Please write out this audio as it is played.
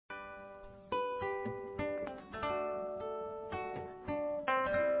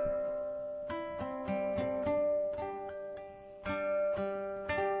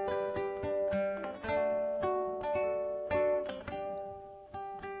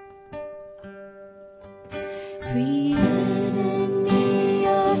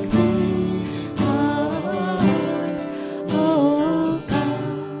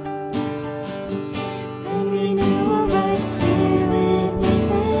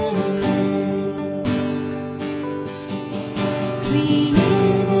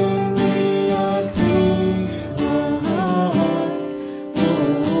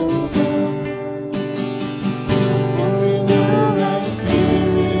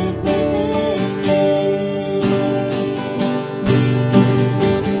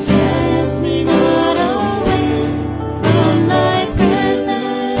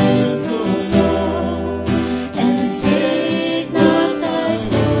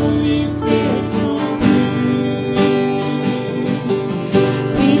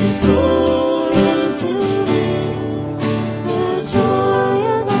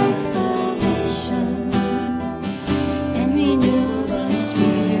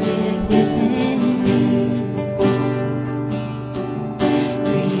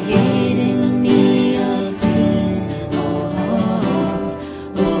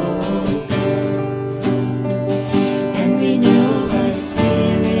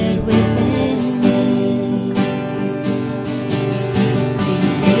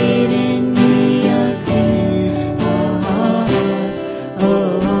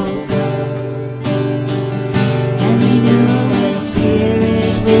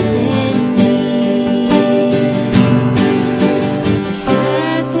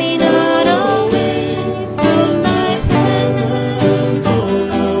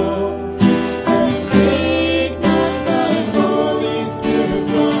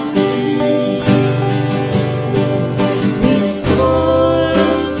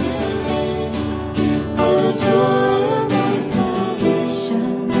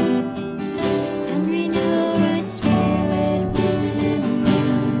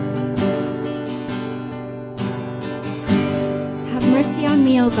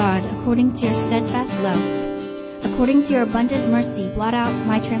According to your steadfast love, according to your abundant mercy, blot out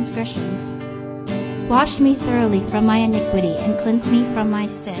my transgressions. Wash me thoroughly from my iniquity and cleanse me from my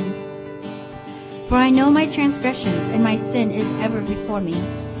sin. For I know my transgressions, and my sin is ever before me.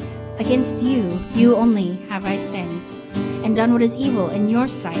 Against you, you only have I sinned, and done what is evil in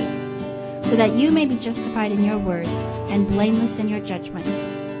your sight, so that you may be justified in your words, and blameless in your judgment.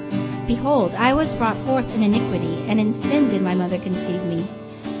 Behold, I was brought forth in iniquity, and in sin did my mother conceive me.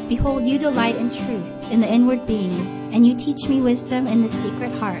 Behold, you delight in truth, in the inward being, and you teach me wisdom in the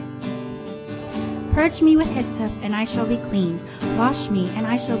secret heart. Purge me with hyssop, and I shall be clean. Wash me, and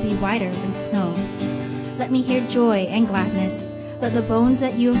I shall be whiter than snow. Let me hear joy and gladness. Let the bones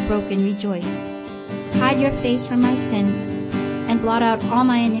that you have broken rejoice. Hide your face from my sins, and blot out all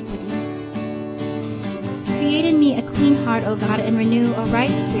my iniquities. Create in me a clean heart, O God, and renew a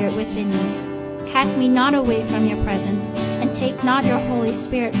right spirit within me. Cast me not away from your presence, and take not your Holy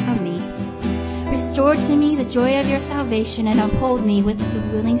Spirit from me. Restore to me the joy of your salvation, and uphold me with the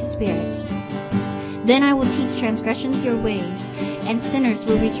willing spirit. Then I will teach transgressions your ways, and sinners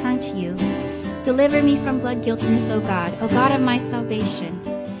will return to you. Deliver me from blood guiltiness, O God of my salvation,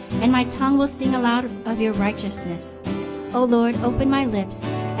 and my tongue will sing aloud of your righteousness. O Lord, open my lips,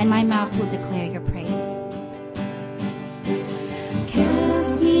 and my mouth will declare your praise.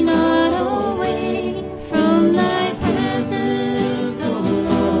 Cast me not away from thy presence, O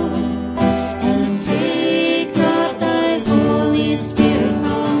Lord, and take not thy Holy Spirit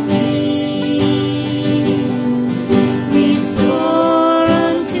from me. Restore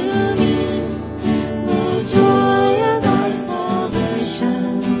unto me the joy of thy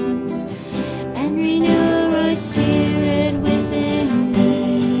salvation, and renew a right spirit within me.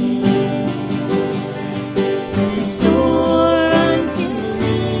 Restore unto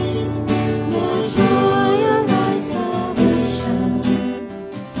me the joy of thy salvation,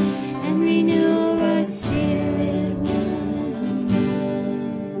 and renew a right spirit within me.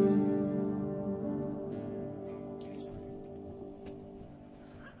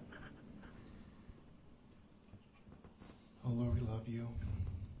 Oh Lord, we love you.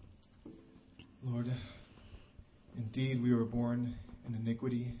 Lord, indeed we were born in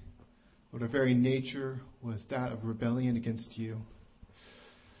iniquity. Lord, our very nature was that of rebellion against you.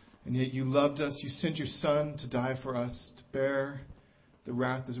 And yet you loved us. You sent your Son to die for us, to bear the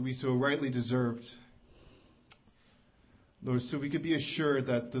wrath as we so rightly deserved. Lord, so we could be assured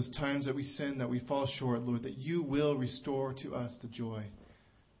that those times that we sin, that we fall short, Lord, that you will restore to us the joy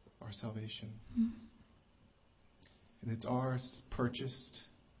of our salvation. And it's ours, purchased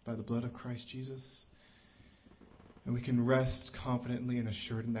by the blood of Christ Jesus. And we can rest confidently and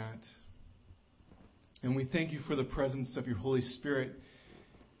assured in that. And we thank you for the presence of your Holy Spirit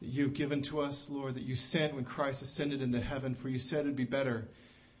that you've given to us, Lord, that you sent when Christ ascended into heaven. For you said it would be better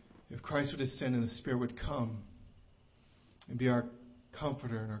if Christ would ascend and the Spirit would come and be our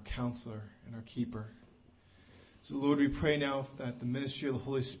comforter and our counselor and our keeper. So, Lord, we pray now that the ministry of the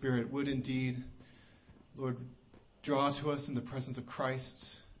Holy Spirit would indeed, Lord, draw to us in the presence of Christ.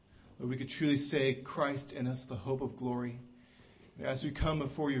 Lord, we could truly say, Christ in us, the hope of glory. And as we come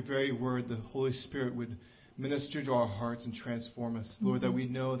before your very word, the Holy Spirit would minister to our hearts and transform us. Lord, that we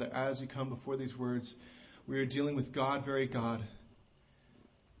know that as we come before these words, we are dealing with God, very God.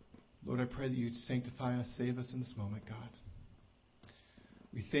 Lord, I pray that you'd sanctify us, save us in this moment, God.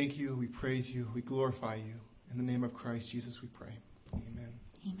 We thank you, we praise you, we glorify you. In the name of Christ Jesus we pray. Amen.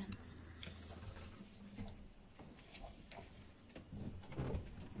 Amen.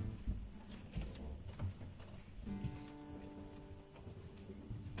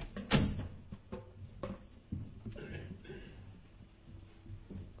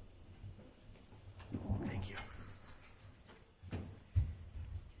 Thank you.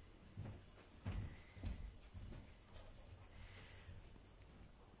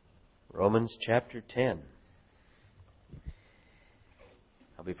 Romans chapter 10.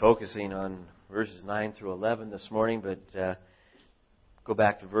 I'll be focusing on verses 9 through 11 this morning, but go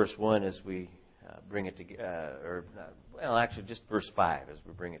back to verse 1 as we bring it together. Actually, just verse 5 as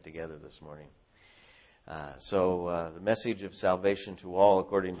we bring it together this morning. The message of salvation to all,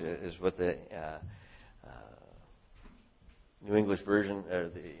 according to, is what the New English Version, or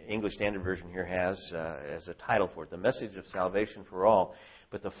the English Standard Version here has as a title for it, the message of salvation for all.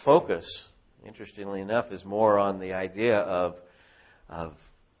 But the focus, interestingly enough, is more on the idea of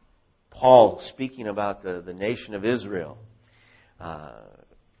Paul speaking about the nation of Israel.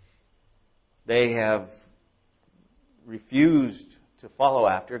 They have refused to follow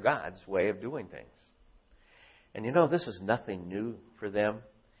after God's way of doing things. And this is nothing new for them.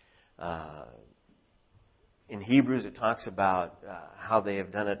 In Hebrews, it talks about how they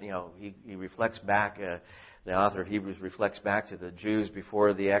have done it. He reflects back, the author of Hebrews reflects back to the Jews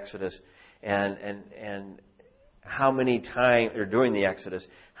before the Exodus and how many times, or during the Exodus,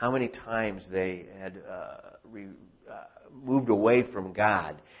 how many times they had moved away from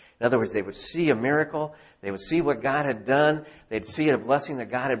God. In other words, they would see a miracle, they would see what God had done, they'd see a blessing that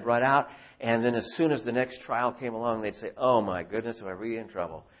God had brought out, and then as soon as the next trial came along, they'd say, oh my goodness, are we in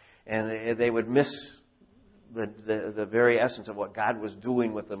trouble? And they would miss the very essence of what God was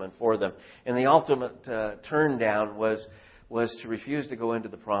doing with them and for them. And the ultimate turn down was to refuse to go into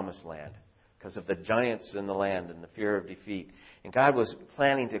the promised land because of the giants in the land and the fear of defeat. And God was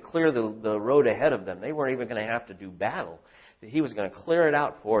planning to clear the road ahead of them. They weren't even going to have to do battle. He was going to clear it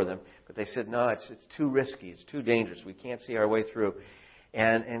out for them. But they said, no, it's too risky. It's too dangerous. We can't see our way through.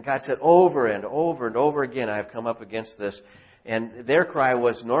 And God said, over and over and over again, I have come up against this. And their cry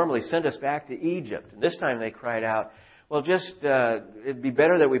was normally, send us back to Egypt. And this time they cried out, well, it'd be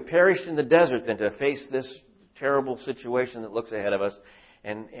better that we perished in the desert than to face this terrible situation that looks ahead of us.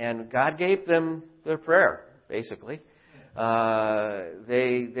 And God gave them their prayer, basically.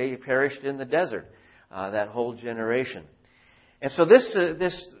 They perished in the desert, that whole generation. And so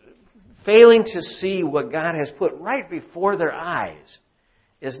this failing to see what God has put right before their eyes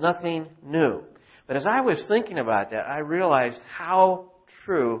is nothing new. But as I was thinking about that, I realized how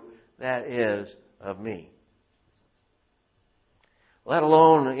true that is of me. Let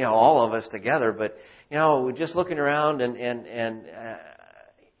alone, all of us together, but, just looking around and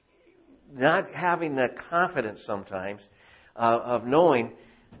not having the confidence sometimes of knowing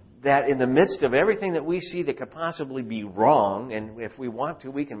that in the midst of everything that we see that could possibly be wrong, and if we want to,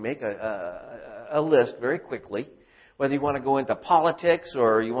 we can make a list very quickly. Whether you want to go into politics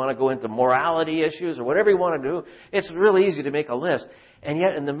or you want to go into morality issues or whatever you want to do, it's really easy to make a list. And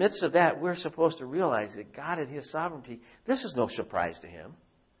yet in the midst of that, we're supposed to realize that God in His sovereignty, this is no surprise to Him.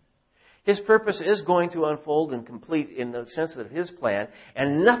 His purpose is going to unfold and complete in the sense of His plan,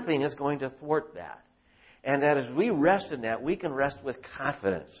 and nothing is going to thwart that. And that as we rest in that, we can rest with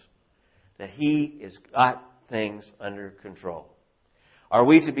confidence that He has got things under control. Are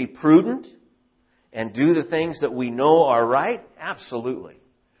we to be prudent and do the things that we know are right? Absolutely.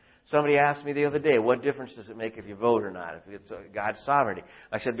 Somebody asked me the other day, what difference does it make if you vote or not, if it's God's sovereignty?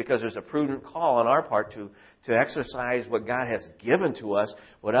 I said, because there's a prudent call on our part to exercise what God has given to us,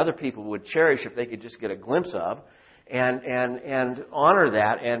 what other people would cherish if they could just get a glimpse of, and honor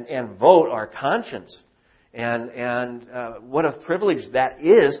that and vote our conscience. And what a privilege that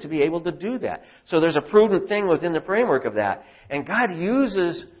is to be able to do that. So there's a prudent thing within the framework of that. And God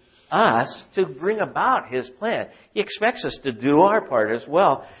uses us to bring about His plan. He expects us to do our part as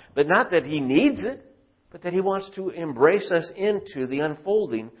well, but not that He needs it. but that He wants to embrace us into the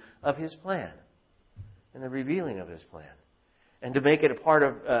unfolding of His plan and the revealing of His plan, and to make it a part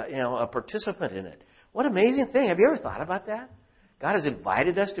of, a participant in it. What an amazing thing. Have you ever thought about that? God has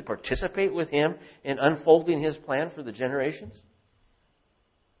invited us to participate with Him in unfolding His plan for the generations.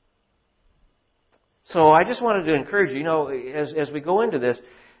 So I just wanted to encourage you, as we go into this,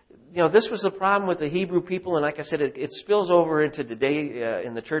 this was the problem with the Hebrew people, and like I said, it spills over into today,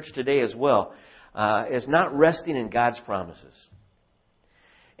 in the church today as well, is not resting in God's promises.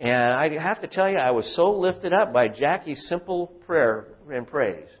 And I have to tell you, I was so lifted up by Jackie's simple prayer and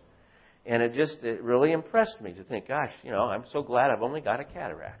praise. And it really impressed me to think, gosh, I'm so glad I've only got a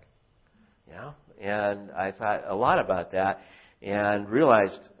cataract. And I thought a lot about that and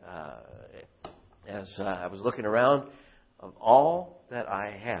realized, as I was looking around, of all that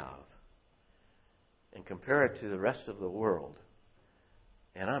I have and compare it to the rest of the world,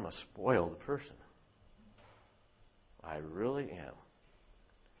 and I'm a spoiled person. I really am.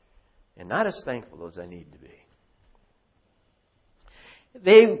 And not as thankful as I need to be.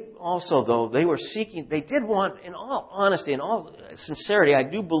 They also, though, they were seeking, they did want, in all honesty, in all sincerity, I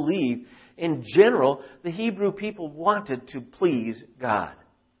do believe, in general, the Hebrew people wanted to please God.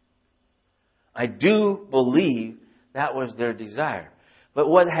 I do believe that was their desire. But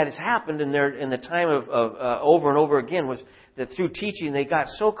what has happened in the time of over and over again was that through teaching they got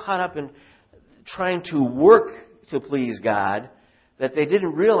so caught up in trying to work to please God that they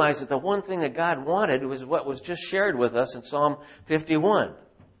didn't realize that the one thing that God wanted was what was just shared with us in Psalm 51.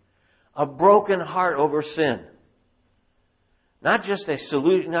 A broken heart over sin. Not just a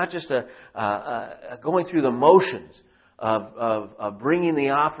solution, not just a going through the motions of bringing the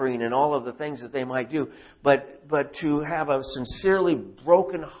offering and all of the things that they might do, but to have a sincerely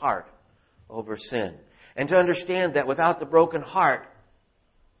broken heart over sin. And to understand that without the broken heart,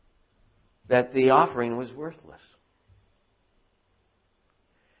 that the offering was worthless.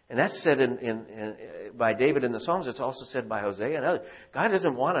 And that's said by David in the Psalms. It's also said by Hosea and others. God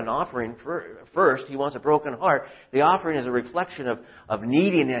doesn't want an offering first. He wants a broken heart. The offering is a reflection of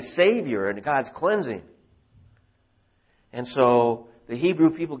needing a Savior and God's cleansing. And so the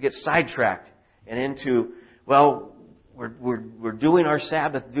Hebrew people get sidetracked and into, we're doing our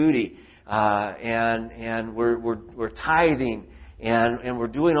Sabbath duty, and we're tithing, and we're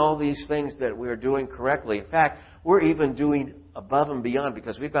doing all these things that we're doing correctly. In fact, we're even doing above and beyond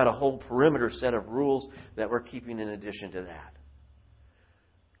because we've got a whole perimeter set of rules that we're keeping in addition to that.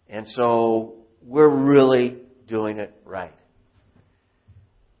 And so we're really doing it right.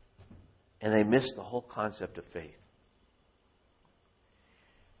 And they missed the whole concept of faith.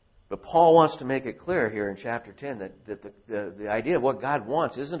 But Paul wants to make it clear here in chapter 10 that the idea of what God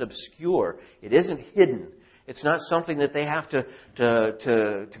wants isn't obscure. It isn't hidden. It's not something that they have to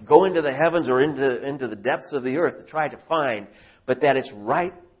go into the heavens or into the depths of the earth to try to find, but that it's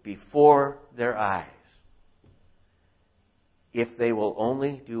right before their eyes. If they will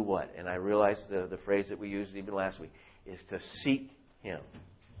only do what? And I realize the phrase that we used even last week is to seek Him.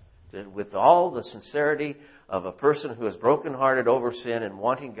 With all the sincerity of a person who is brokenhearted over sin and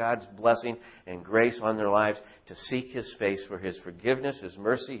wanting God's blessing and grace on their lives, to seek His face for His forgiveness, His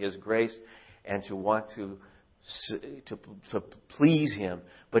mercy, His grace, and to want to please Him,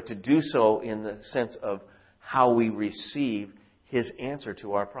 but to do so in the sense of how we receive His answer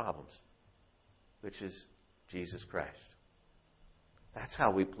to our problems, which is Jesus Christ. That's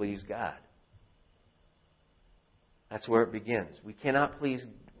how we please God. That's where it begins. We cannot please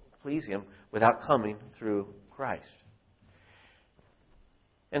Him without coming through Christ.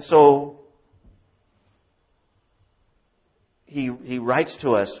 And so he writes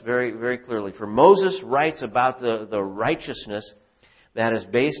to us very, very clearly. For Moses writes about the righteousness that is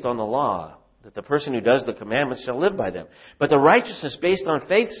based on the law, that the person who does the commandments shall live by them. But the righteousness based on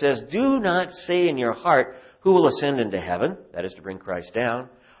faith says, do not say in your heart, who will ascend into heaven, that is to bring Christ down,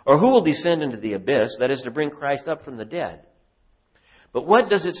 or who will descend into the abyss, that is to bring Christ up from the dead. But what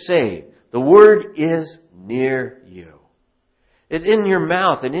does it say? The word is near you. It's in your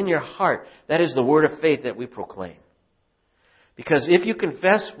mouth and in your heart. That is the word of faith that we proclaim. Because if you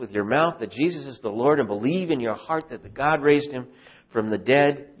confess with your mouth that Jesus is the Lord and believe in your heart that God raised Him from the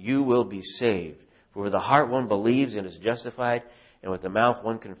dead, you will be saved. For with the heart one believes and is justified, and with the mouth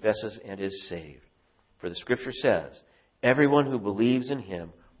one confesses and is saved. For the Scripture says, everyone who believes in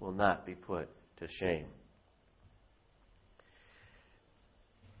Him will not be put to shame.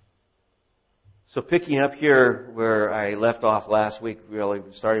 So picking up here where I left off last week, really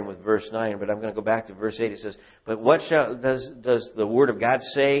starting with verse 9, but I'm going to go back to verse 8. It says, but what does the Word of God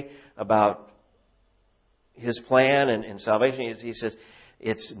say about His plan and salvation? He says,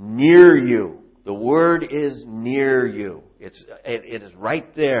 it's near you. The Word is near you. It is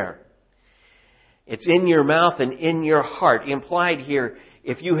right there. It's in your mouth and in your heart. Implied here,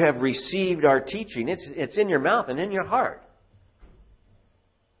 if you have received our teaching, it's in your mouth and in your heart.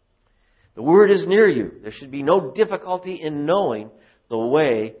 The Word is near you. There should be no difficulty in knowing the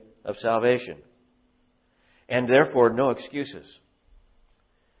way of salvation. And therefore, no excuses.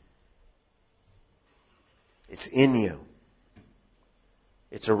 It's in you.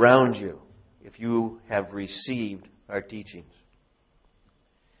 It's around you if you have received our teachings.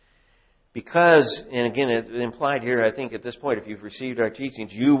 Because, and again, it's implied here, I think at this point, if you've received our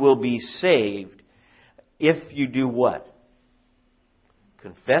teachings, you will be saved if you do what?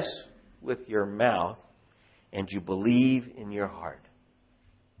 Confess with your mouth and you believe in your heart.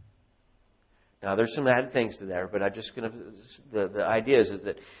 Now, there's some added things to that, but I'm just going to... The idea is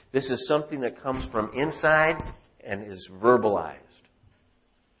that this is something that comes from inside and is verbalized.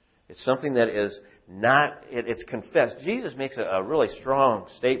 It's something that is not... It's confessed. Jesus makes a really strong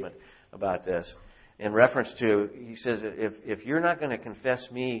statement about this in reference to... He says, if you're not going to confess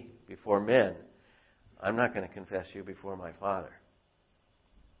me before men, I'm not going to confess you before my Father.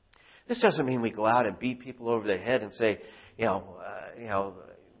 This doesn't mean we go out and beat people over the head and say,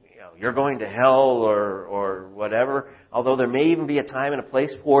 you're going to hell or whatever. Although there may even be a time and a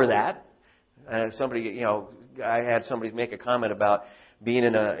place for that. I had somebody make a comment about being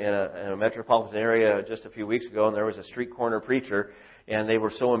in a metropolitan area just a few weeks ago, and there was a street corner preacher, and they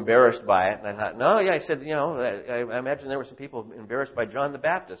were so embarrassed by it. And I thought, I said, I imagine there were some people embarrassed by John the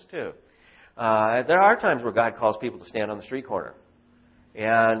Baptist too. There are times where God calls people to stand on the street corner.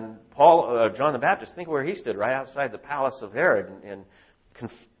 And John the Baptist, think where he stood, right outside the palace of Herod, and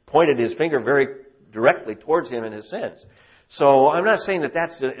pointed his finger very directly towards him and his sins. So I'm not saying that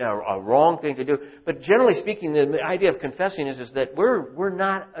that's a wrong thing to do, but generally speaking, the idea of confessing is that we're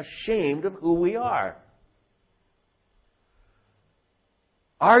not ashamed of who we are.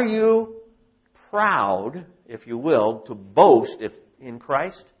 Are you proud, if you will, to boast in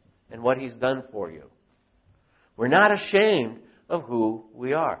Christ and what He's done for you? We're not ashamed of who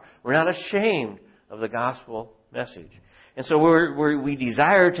we are. We're not ashamed of the gospel message. And so we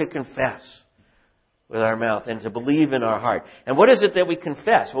desire to confess with our mouth and to believe in our heart. And what is it that we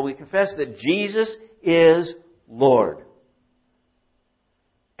confess? Well, we confess that Jesus is Lord.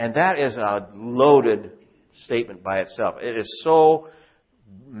 And that is a loaded statement by itself. It is so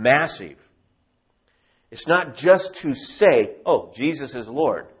massive. It's not just to say, Jesus is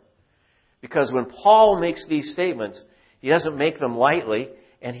Lord. Because when Paul makes these statements, he doesn't make them lightly,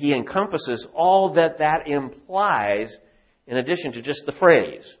 and he encompasses all that implies in addition to just the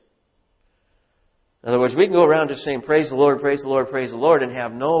phrase. In other words, we can go around just saying, praise the Lord, praise the Lord, praise the Lord, and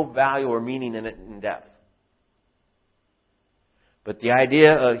have no value or meaning in it in depth. But the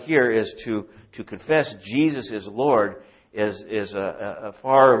idea here is to confess Jesus is Lord is it's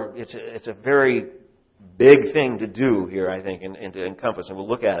a very big thing to do here, I think, and to encompass, and we'll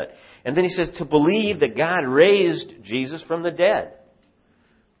look at it. And then he says to believe that God raised Jesus from the dead.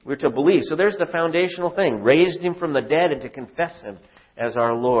 We're to believe. So there's the foundational thing. Raised Him from the dead and to confess Him as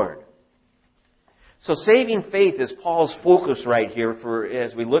our Lord. So saving faith is Paul's focus right here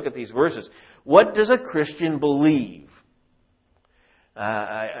as we look at these verses. What does a Christian believe?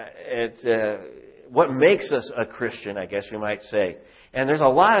 What makes us a Christian, I guess you might say. And there's a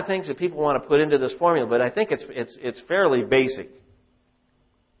lot of things that people want to put into this formula, but I think it's fairly basic.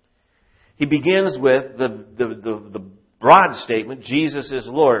 He begins with the broad statement, Jesus is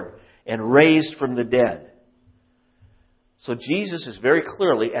Lord and raised from the dead. So Jesus is very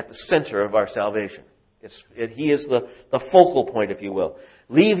clearly at the center of our salvation. He is the focal point, if you will.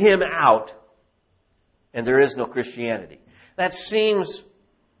 Leave Him out, and there is no Christianity. That seems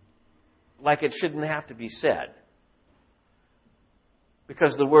like it shouldn't have to be said.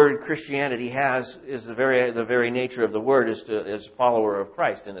 Because the word Christianity is the very nature of the word is follower of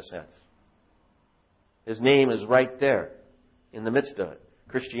Christ in a sense. His name is right there in the midst of it,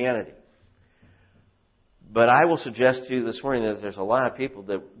 Christianity. But I will suggest to you this morning that there's a lot of people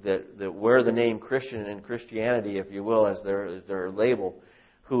that wear the name Christian and Christianity, if you will, as their label,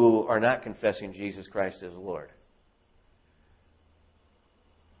 who are not confessing Jesus Christ as Lord.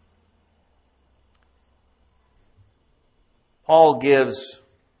 Paul gives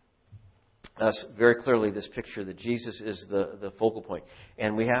us very clearly this picture that Jesus is the focal point.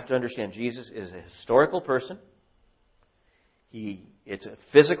 And we have to understand Jesus is a historical person. It's a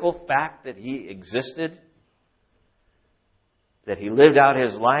physical fact that He existed, that He lived out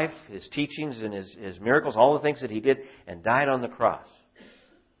His life, His teachings and His miracles, all the things that He did, and died on the cross.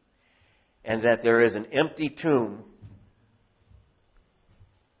 And that there is an empty tomb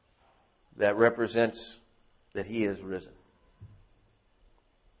that represents that He is risen.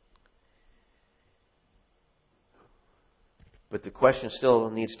 But the question still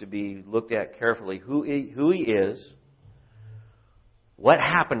needs to be looked at carefully. Who He is, what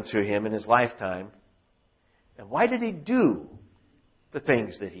happened to Him in His lifetime, and why did He do the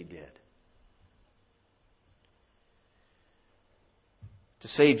things that He did? To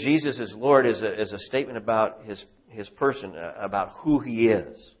say Jesus is Lord is a statement about His person, about who He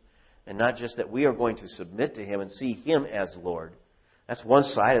is. And not just that we are going to submit to Him and see Him as Lord. That's one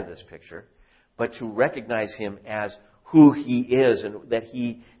side of this picture. But to recognize Him as who He is and that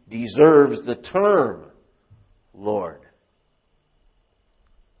He deserves the term Lord.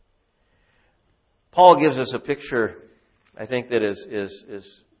 Paul gives us a picture, I think, that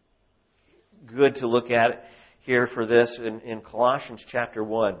is good to look at here for this in Colossians chapter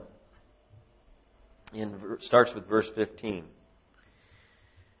 1. Starts with verse 15.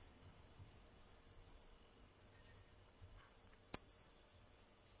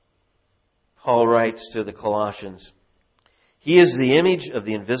 Paul writes to the Colossians, He is the image of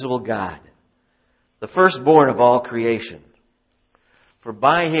the invisible God, the firstborn of all creation. For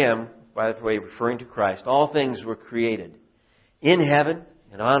by Him, by the way, referring to Christ, all things were created, in heaven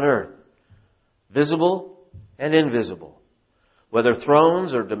and on earth, visible and invisible. Whether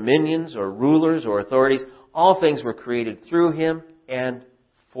thrones or dominions or rulers or authorities, all things were created through Him and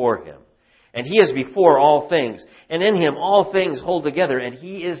for Him. And He is before all things, and in Him all things hold together, and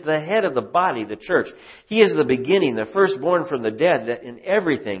He is the head of the body, the church. He is the beginning, the firstborn from the dead, that in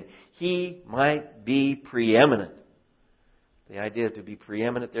everything He might be preeminent. The idea to be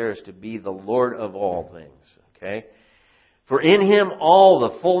preeminent there is to be the Lord of all things. Okay? For in Him all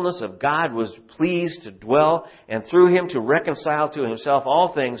the fullness of God was pleased to dwell, and through Him to reconcile to Himself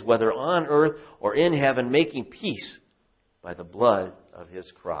all things, whether on earth or in heaven, making peace by the blood of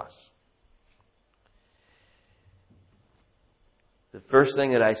His cross. The first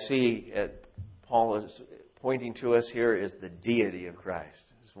thing that I see Paul is pointing to us here is the deity of Christ.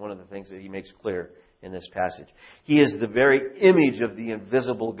 It's one of the things that he makes clear in this passage. He is the very image of the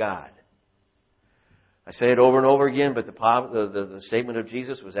invisible God. I say it over and over again, but the statement of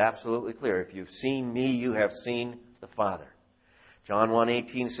Jesus was absolutely clear. If you've seen me, you have seen the Father. John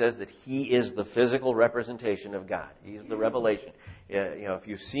 1:18 says that He is the physical representation of God. He is the revelation. If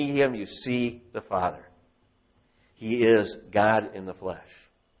you see Him, you see the Father. He is God in the flesh.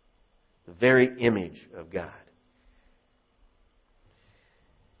 The very image of God.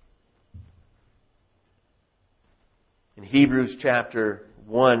 In Hebrews chapter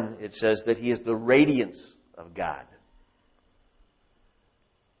 1, it says that He is the radiance of God.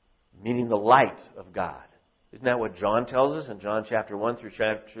 Meaning the light of God. Isn't that what John tells us in John chapter 1 through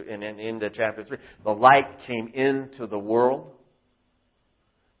into chapter 3? The light came into the world.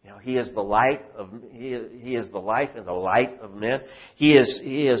 He is the light of He is the life and the light of men. He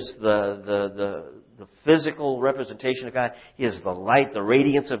is the physical representation of God. He is the light, the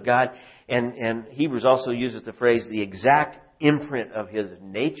radiance of God. And Hebrews also uses the phrase the exact imprint of His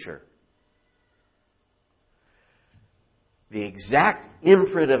nature. The exact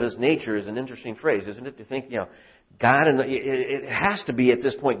imprint of His nature is an interesting phrase, isn't it? To think, God it has to be at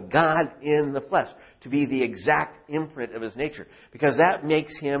this point God in the flesh to be the exact imprint of His nature, because that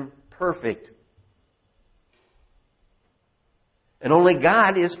makes Him perfect. And only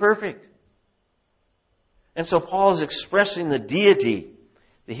God is perfect. And so Paul is expressing the deity.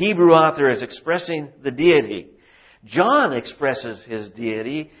 The Hebrew author is expressing the deity. John expresses His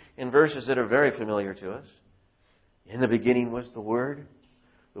deity in verses that are very familiar to us. In the beginning was the Word.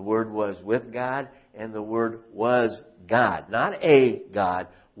 The Word was with God, and the Word was God. Not a God,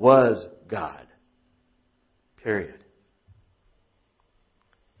 was God. Period.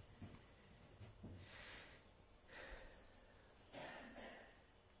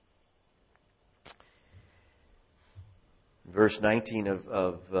 Verse 19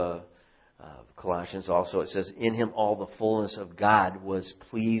 of Colossians also, it says, In Him all the fullness of God was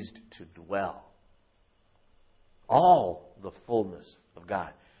pleased to dwell. All the fullness of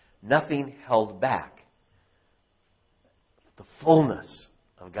God. Nothing held back. The fullness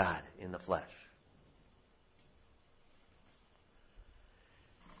of God in the flesh.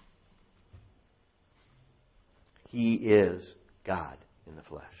 He is God in the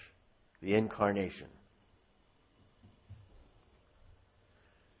flesh. The incarnation.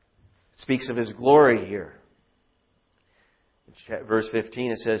 It speaks of His glory here. In verse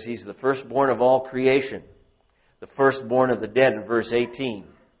 15 it says He's the firstborn of all creation. The firstborn of the dead in verse 18.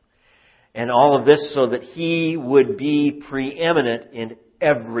 And all of this so that He would be preeminent in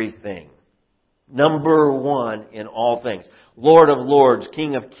everything. Number one in all things. Lord of lords,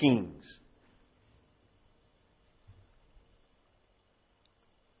 King of kings.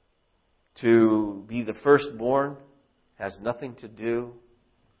 To be the firstborn has nothing to do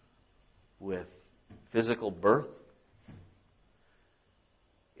with physical birth.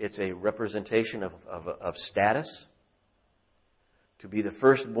 It's a representation of status. To be the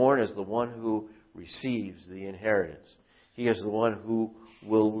firstborn is the one who receives the inheritance. He is the one who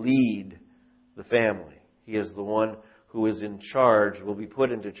will lead the family. He is the one who is in charge, will be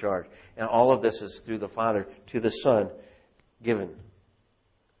put into charge. And all of this is through the Father to the Son given.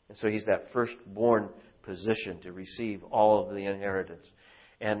 And so He's that firstborn position to receive all of the inheritance.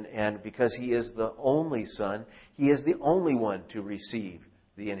 And because He is the only Son, He is the only one to receive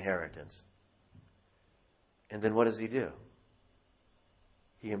the inheritance. And then what does He do?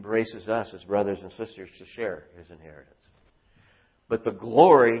 He embraces us as brothers and sisters to share His inheritance. But the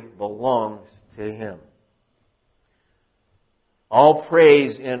glory belongs to Him. All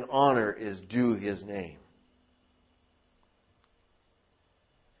praise and honor is due His name.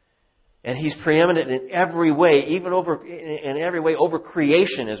 And He's preeminent in every way, even over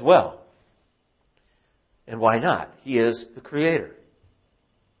creation as well. And why not? He is the Creator.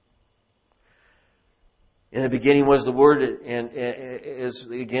 In the beginning was the Word, and is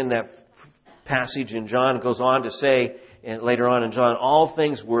again that passage in John goes on to say, and later on in John, all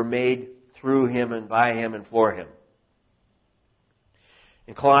things were made through Him and by Him and for Him.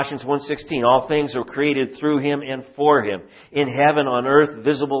 In Colossians 1:16, all things are created through Him and for Him, in heaven, on earth,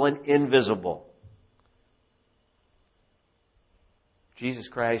 visible and invisible. Jesus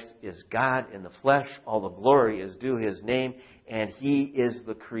Christ is God in the flesh. All the glory is due His name, and He is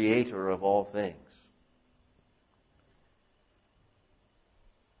the Creator of all things.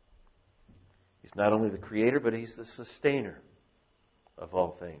 He's not only the Creator, but He's the sustainer of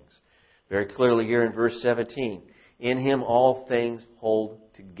all things. Very clearly here in verse 17, in Him all things hold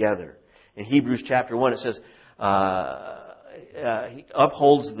together. In Hebrews chapter 1 it says, He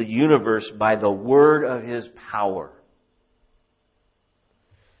upholds the universe by the word of His power.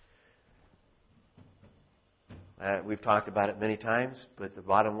 We've talked about it many times, but the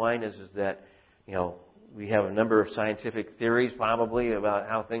bottom line is that, we have a number of scientific theories probably about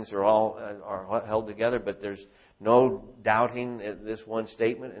how things are all are held together, but there's no doubting this one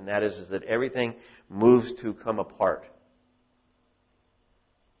statement, and that is that everything moves to come apart.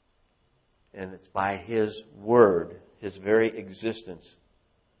 And it's by His Word, His very existence,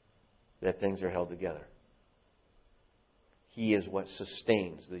 that things are held together. He is what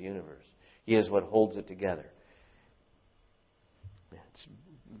sustains the universe. He is what holds it together. It's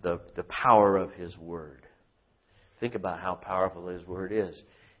the power of His Word. Think about how powerful His Word is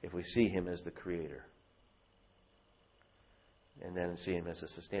if we see Him as the Creator. And then see Him as a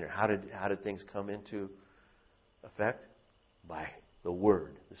sustainer. How did things come into effect? By the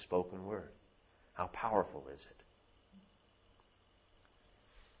Word, the spoken Word. How powerful is it?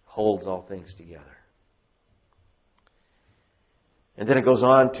 Holds all things together. And then it goes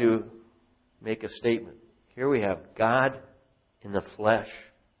on to make a statement. Here we have God in the flesh.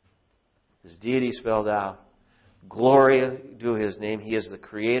 His deity spelled out. Glory to His name. He is the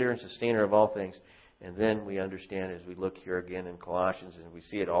Creator and sustainer of all things. And then we understand as we look here again in Colossians, and we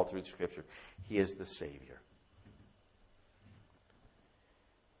see it all through the Scripture, He is the Savior.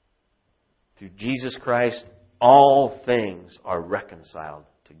 Through Jesus Christ, all things are reconciled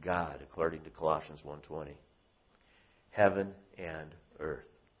to God, according to Colossians 1:20. Heaven and earth.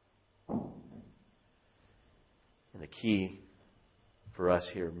 And the key for us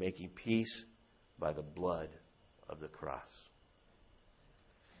here, making peace by the blood of the cross.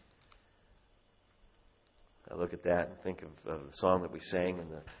 I look at that and think of the song that we sang,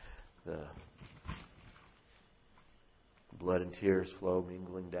 and the blood and tears flow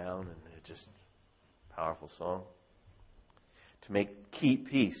mingling down, and it's just a powerful song. To keep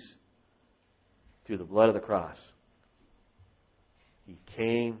peace through the blood of the cross. He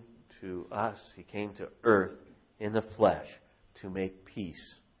came to us, He came to earth in the flesh to make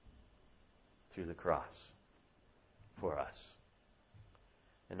peace through the cross for us.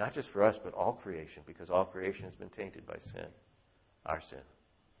 And not just for us, but all creation, because all creation has been tainted by sin, our sin.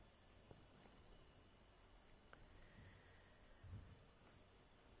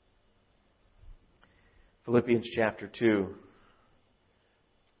 Philippians chapter 2,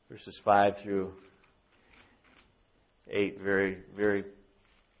 verses 5 through 8, very, very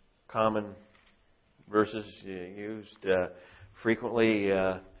common verses used frequently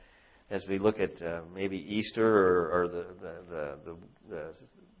as we look at maybe Easter or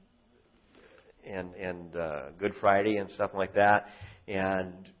and Good Friday and stuff like that.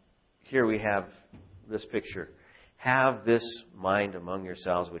 And here we have this picture. Have this mind among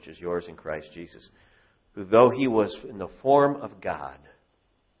yourselves, which is yours in Christ Jesus, who though He was in the form of God,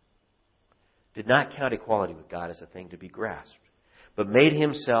 did not count equality with God as a thing to be grasped, but made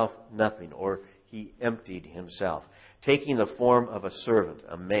himself nothing, or he emptied himself, taking the form of a servant,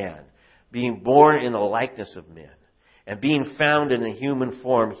 a man, being born in the likeness of men, and being found in a human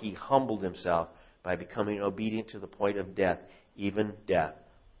form, he humbled himself by becoming obedient to the point of death, even death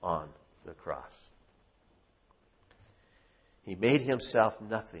on the cross. He made himself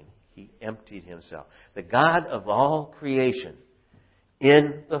nothing. He emptied himself. The God of all creation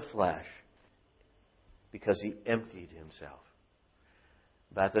in the flesh, because he emptied himself.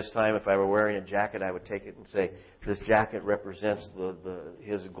 About this time, if I were wearing a jacket, I would take it and say, this jacket represents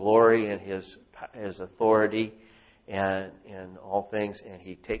his glory and his authority and all things. And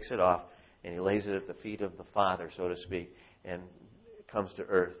he takes it off and he lays it at the feet of the Father, so to speak, and comes to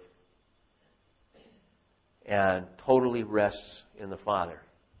earth. And totally rests in the Father.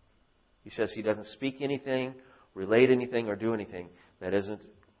 He says he doesn't speak anything, relate anything, or do anything that isn't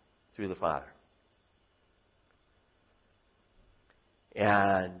through the Father.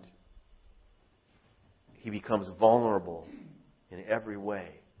 And he becomes vulnerable in every way.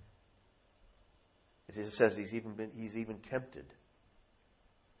 It says he's even tempted.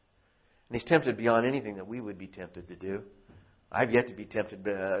 And he's tempted beyond anything that we would be tempted to do. I've yet to be tempted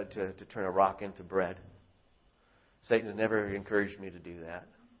to turn a rock into bread. Satan has never encouraged me to do that.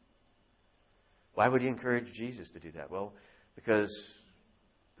 Why would he encourage Jesus to do that? Well, because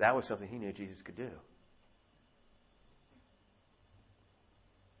that was something he knew Jesus could do.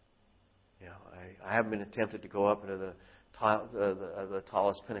 You know, I haven't been tempted to go up into the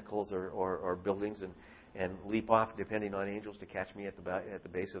tallest pinnacles or buildings and leap off, depending on angels, to catch me at the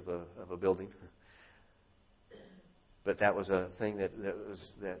base of a building. But that was a thing that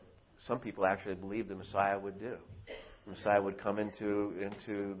some people actually believed the Messiah would do. The Messiah would come into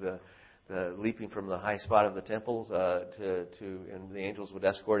the leaping from the high spot of the temples and the angels would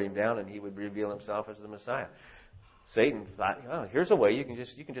escort him down, and he would reveal himself as the Messiah. Satan thought, oh, here's a way you can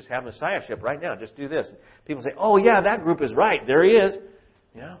just have Messiahship right now. Just do this. People say, oh yeah, that group is right. There he is.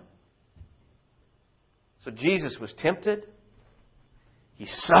 Yeah. So Jesus was tempted. He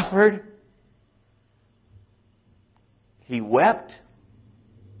suffered. He wept.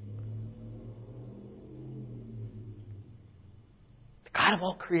 The God of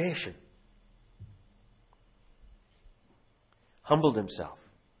all creation humbled himself.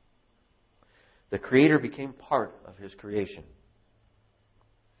 The Creator became part of his creation.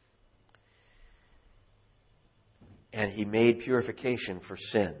 And he made purification for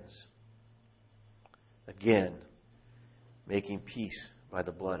sins. Again, making peace by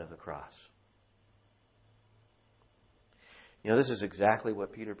the blood of the cross. You know, this is exactly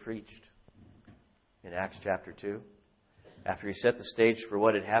what Peter preached in Acts chapter 2. After he set the stage for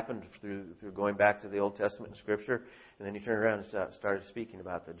what had happened through going back to the Old Testament and Scripture, and then he turned around and started speaking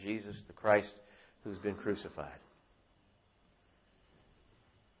about the Jesus, the Christ, who's been crucified.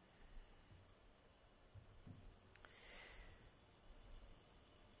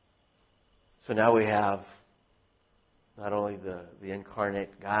 So now we have not only the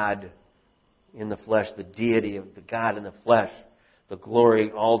incarnate God in the flesh, the deity of the God in the flesh, the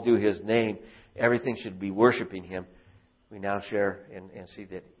glory all due his name, everything should be worshiping him. We now share and see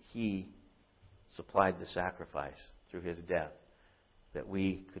that he supplied the sacrifice through his death, that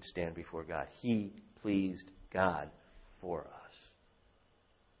we could stand before God. He pleased God for us.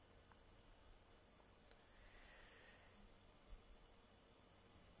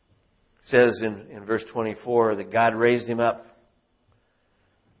 It says in verse 24 that God raised him up.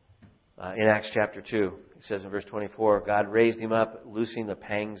 In Acts chapter 2, it says in verse 24, God raised him up, loosing the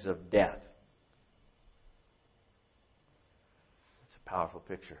pangs of death. It's a powerful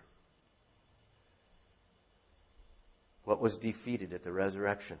picture. What was defeated at the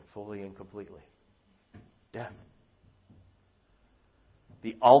resurrection, fully and completely? Death.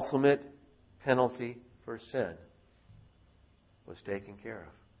 The ultimate penalty for sin was taken care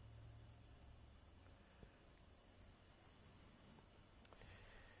of.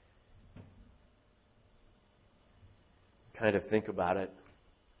 Kind of think about it.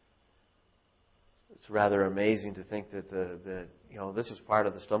 It's rather amazing to think that this is part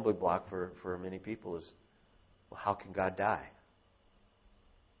of the stumbling block for many people is, well, how can God die?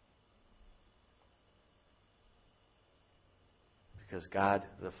 Because God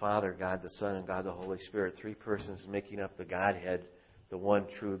the Father, God the Son, and God the Holy Spirit, three persons making up the Godhead, the one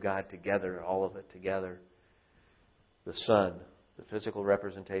true God together, all of it together. The Son, the physical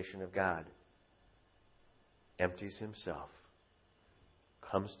representation of God, empties himself,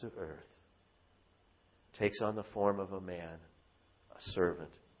 comes to earth, takes on the form of a man, a servant,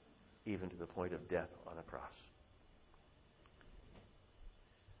 even to the point of death on a cross.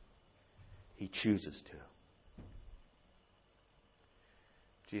 He chooses to.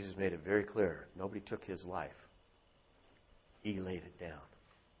 Jesus made it very clear. Nobody took His life. He laid it down.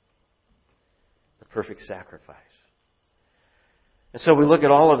 The perfect sacrifice. And so we look at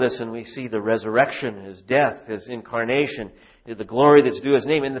all of this and we see the resurrection, His death, His incarnation, the glory that's due His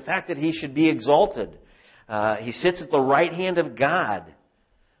name, and the fact that He should be exalted. He sits at the right hand of God.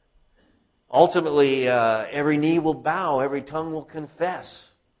 Ultimately, every knee will bow, every tongue will confess.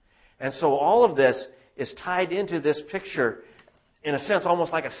 And so all of this is tied into this picture, in a sense,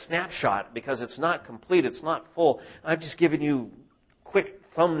 almost like a snapshot, because it's not complete, it's not full. I've just given you a quick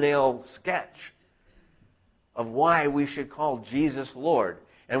thumbnail sketch of why we should call Jesus Lord.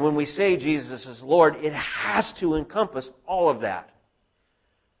 And when we say Jesus is Lord, it has to encompass all of that.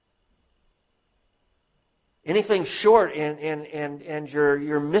 Anything short and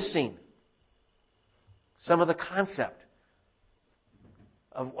you're missing some of the concept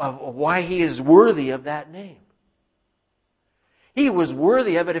of why He is worthy of that name. He was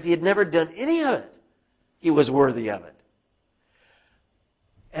worthy of it if He had never done any of it. He was worthy of it.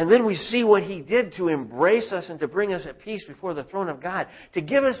 And then we see what He did to embrace us and to bring us at peace before the throne of God. To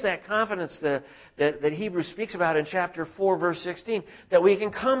give us that confidence that Hebrews speaks about in chapter 4, verse 16. That we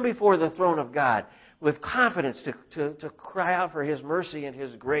can come before the throne of God with confidence to cry out for His mercy and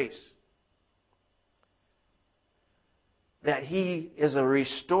His grace. That He is a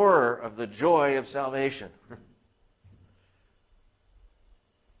restorer of the joy of salvation.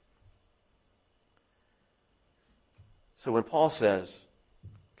 So when Paul says,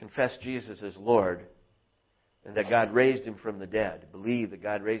 confess Jesus as Lord, and that God raised Him from the dead, believe that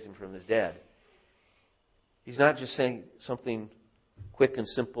God raised Him from the dead, he's not just saying something quick and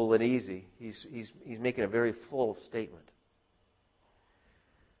simple and easy. He's making a very full statement.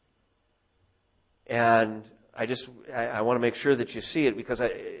 And I want to make sure that you see it, because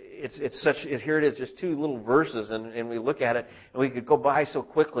here it is, just two little verses, and we look at it, and we could go by so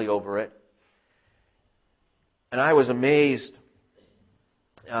quickly over it. And I was amazed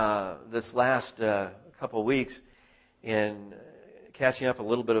this last couple of weeks in catching up a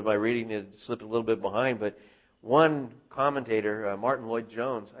little bit of my reading. It slipped a little bit behind, but one commentator, Martin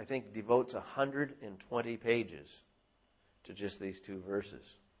Lloyd-Jones, I think devotes 120 pages to just these two verses.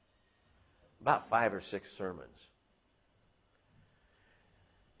 About 5 or 6 sermons.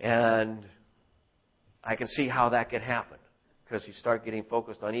 And I can see how that can happen, because you start getting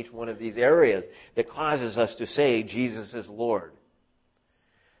focused on each one of these areas that causes us to say Jesus is Lord.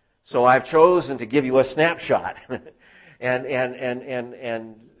 So I've chosen to give you a snapshot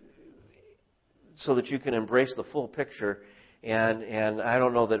and so that you can embrace the full picture. And I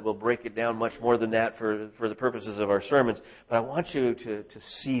don't know that we'll break it down much more than that for the purposes of our sermons, but I want you to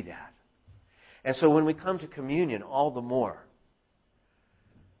see that. And so when we come to communion, all the more,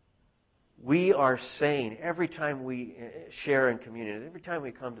 we are saying, every time we share in communion, every time we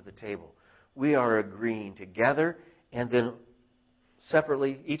come to the table, we are agreeing together and then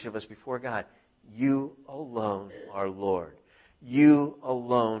separately, each of us before God, you alone are Lord. You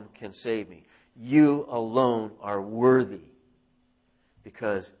alone can save me. You alone are worthy,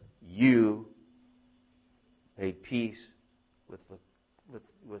 because you made peace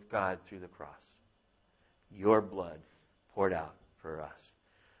with God through the cross. Your blood poured out for us.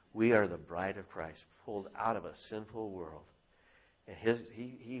 We are the bride of Christ, pulled out of a sinful world. And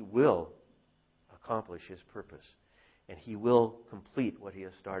He will accomplish His purpose. And He will complete what He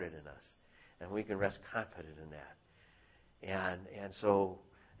has started in us. And we can rest confident in that. And so,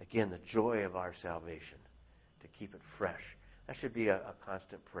 again, the joy of our salvation, to keep it fresh. That should be a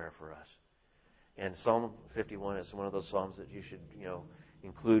constant prayer for us. And Psalm 51 is one of those psalms that you should,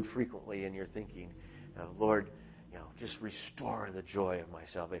 include frequently in your thinking. Lord, just restore the joy of my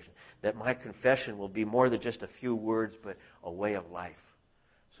salvation. That my confession will be more than just a few words, but a way of life.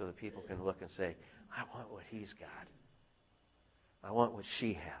 So that people can look and say, I want what he's got. I want what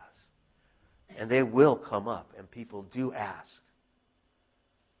she has. And they will come up, and people do ask.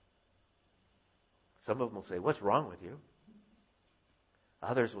 Some of them will say, what's wrong with you?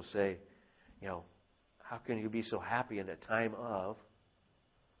 Others will say, how can you be so happy in a time of?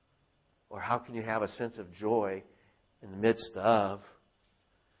 Or how can you have a sense of joy in the midst of?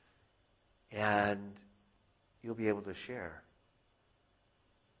 And you'll be able to share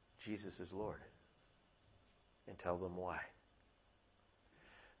Jesus is Lord and tell them why.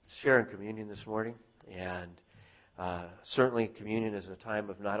 Let's share in communion this morning. And certainly communion is a time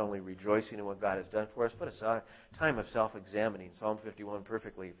of not only rejoicing in what God has done for us, but it's a time of self-examining. Psalm 51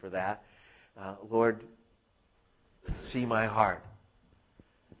 perfectly for that. Lord, see my heart.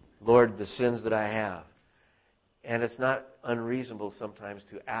 Lord, the sins that I have. And it's not unreasonable sometimes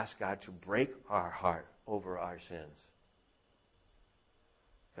to ask God to break our heart over our sins.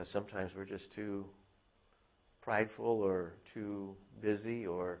 Because sometimes we're just too prideful or too busy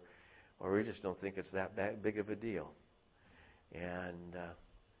or we just don't think it's that big of a deal. And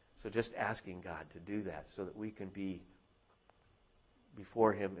so just asking God to do that so that we can be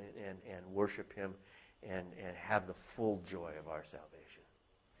before Him and worship Him and have the full joy of our salvation.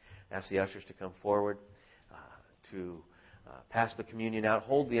 Ask the ushers to come forward to pass the communion out.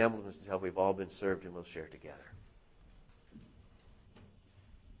 Hold the emblems until we've all been served, and we'll share together.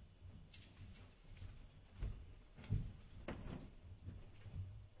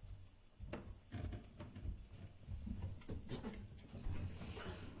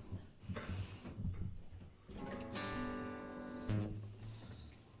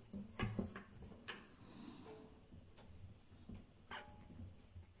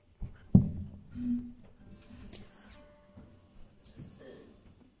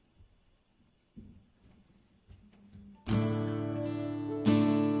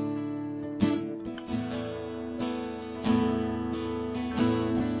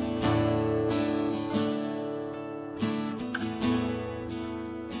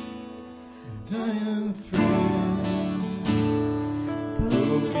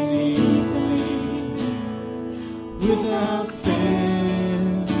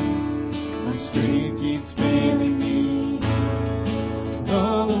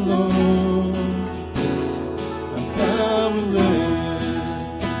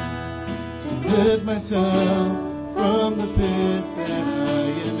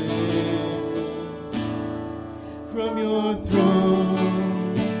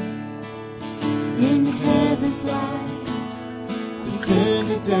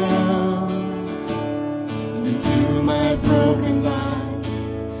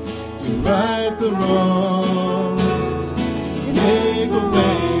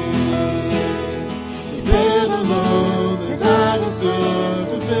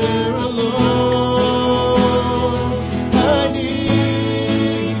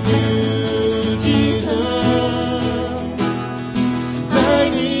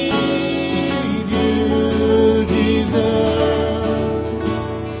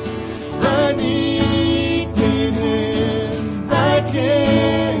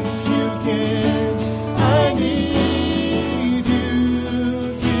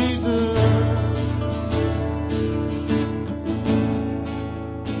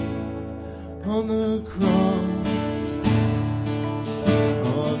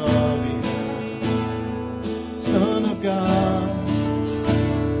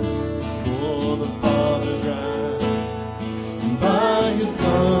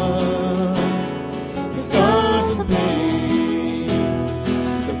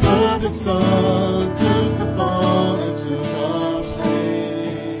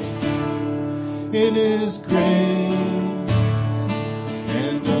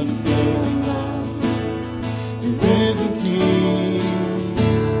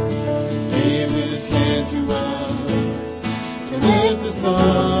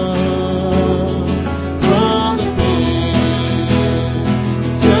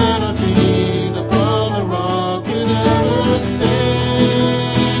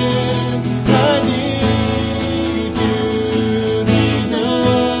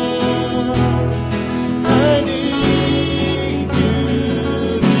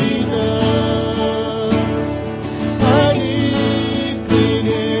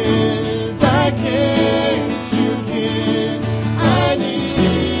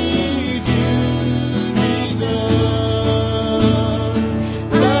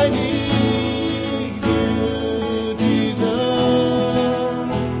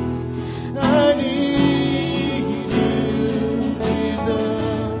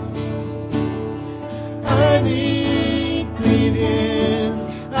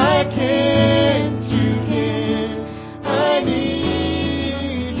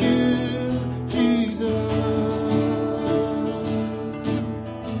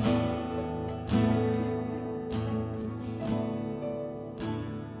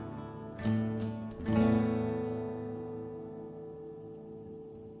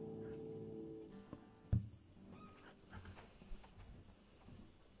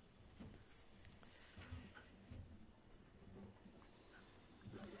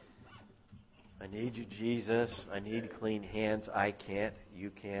 I need you, Jesus. I need clean hands. I can't. You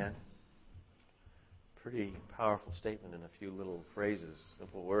can. Pretty powerful statement in a few little phrases,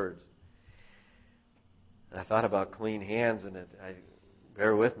 simple words. And I thought about clean hands, and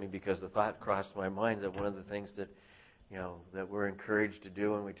bear with me because the thought crossed my mind that one of the things that that we're encouraged to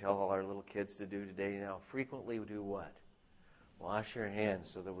do and we tell all our little kids to do today. Frequently do what? Wash your hands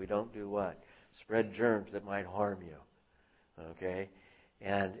so that we don't do what? Spread germs that might harm you. Okay?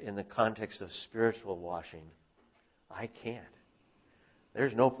 And in the context of spiritual washing, I can't.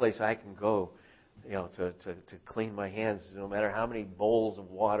 There's no place I can go, to clean my hands, no matter how many bowls of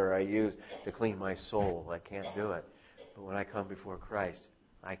water I use to clean my soul. I can't do it. But when I come before Christ,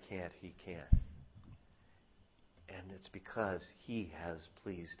 I can't. He can. And it's because He has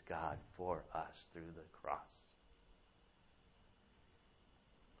pleased God for us through the cross.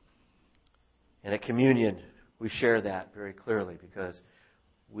 And at communion, we share that very clearly because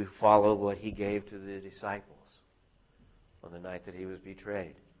we follow what He gave to the disciples on the night that He was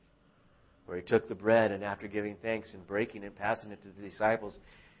betrayed. Where He took the bread and after giving thanks and breaking it, passing it to the disciples,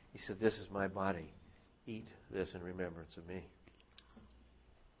 He said, "This is my body. Eat this in remembrance of me."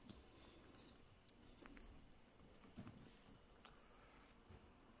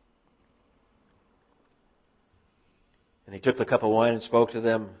 And He took the cup of wine and spoke to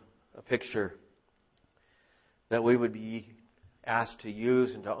them a picture that we would be asked to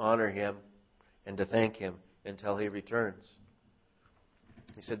use and to honor Him and to thank Him until He returns.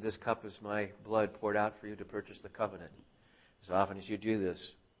 He said, "This cup is my blood poured out for you to purchase the covenant. As often as you do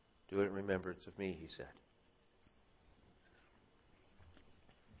this, do it in remembrance of me," He said.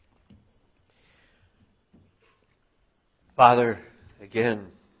 Father, again,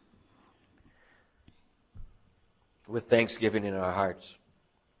 with thanksgiving in our hearts,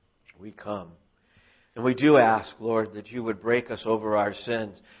 we come. And we do ask, Lord, that you would break us over our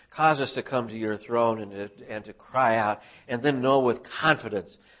sins. Cause us to come to your throne and to cry out. And then know with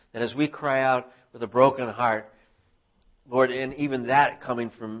confidence that as we cry out with a broken heart, Lord, and even that coming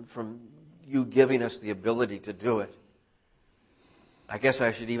from you giving us the ability to do it. I guess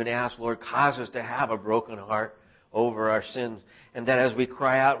I should even ask, Lord, cause us to have a broken heart over our sins. And that as we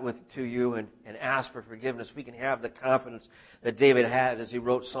cry out to you and ask for forgiveness, we can have the confidence that David had as he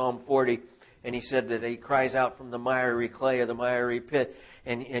wrote Psalm 40. And he said that he cries out from the miry clay or the miry pit.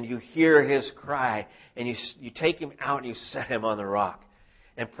 And you hear his cry. And you take him out and you set him on the rock.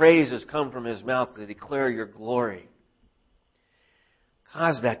 And praises come from his mouth to declare your glory.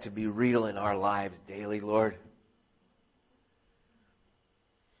 Cause that to be real in our lives daily, Lord.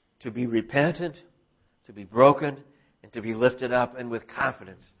 To be repentant, to be broken, and to be lifted up, and with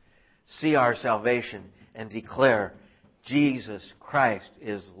confidence see our salvation and declare Jesus Christ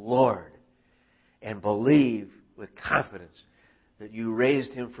is Lord. And believe with confidence that you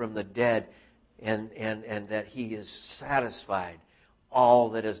raised Him from the dead and that He has satisfied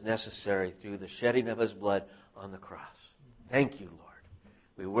all that is necessary through the shedding of His blood on the cross. Thank you, Lord.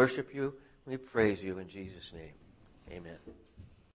 We worship you. We praise you in Jesus' name. Amen.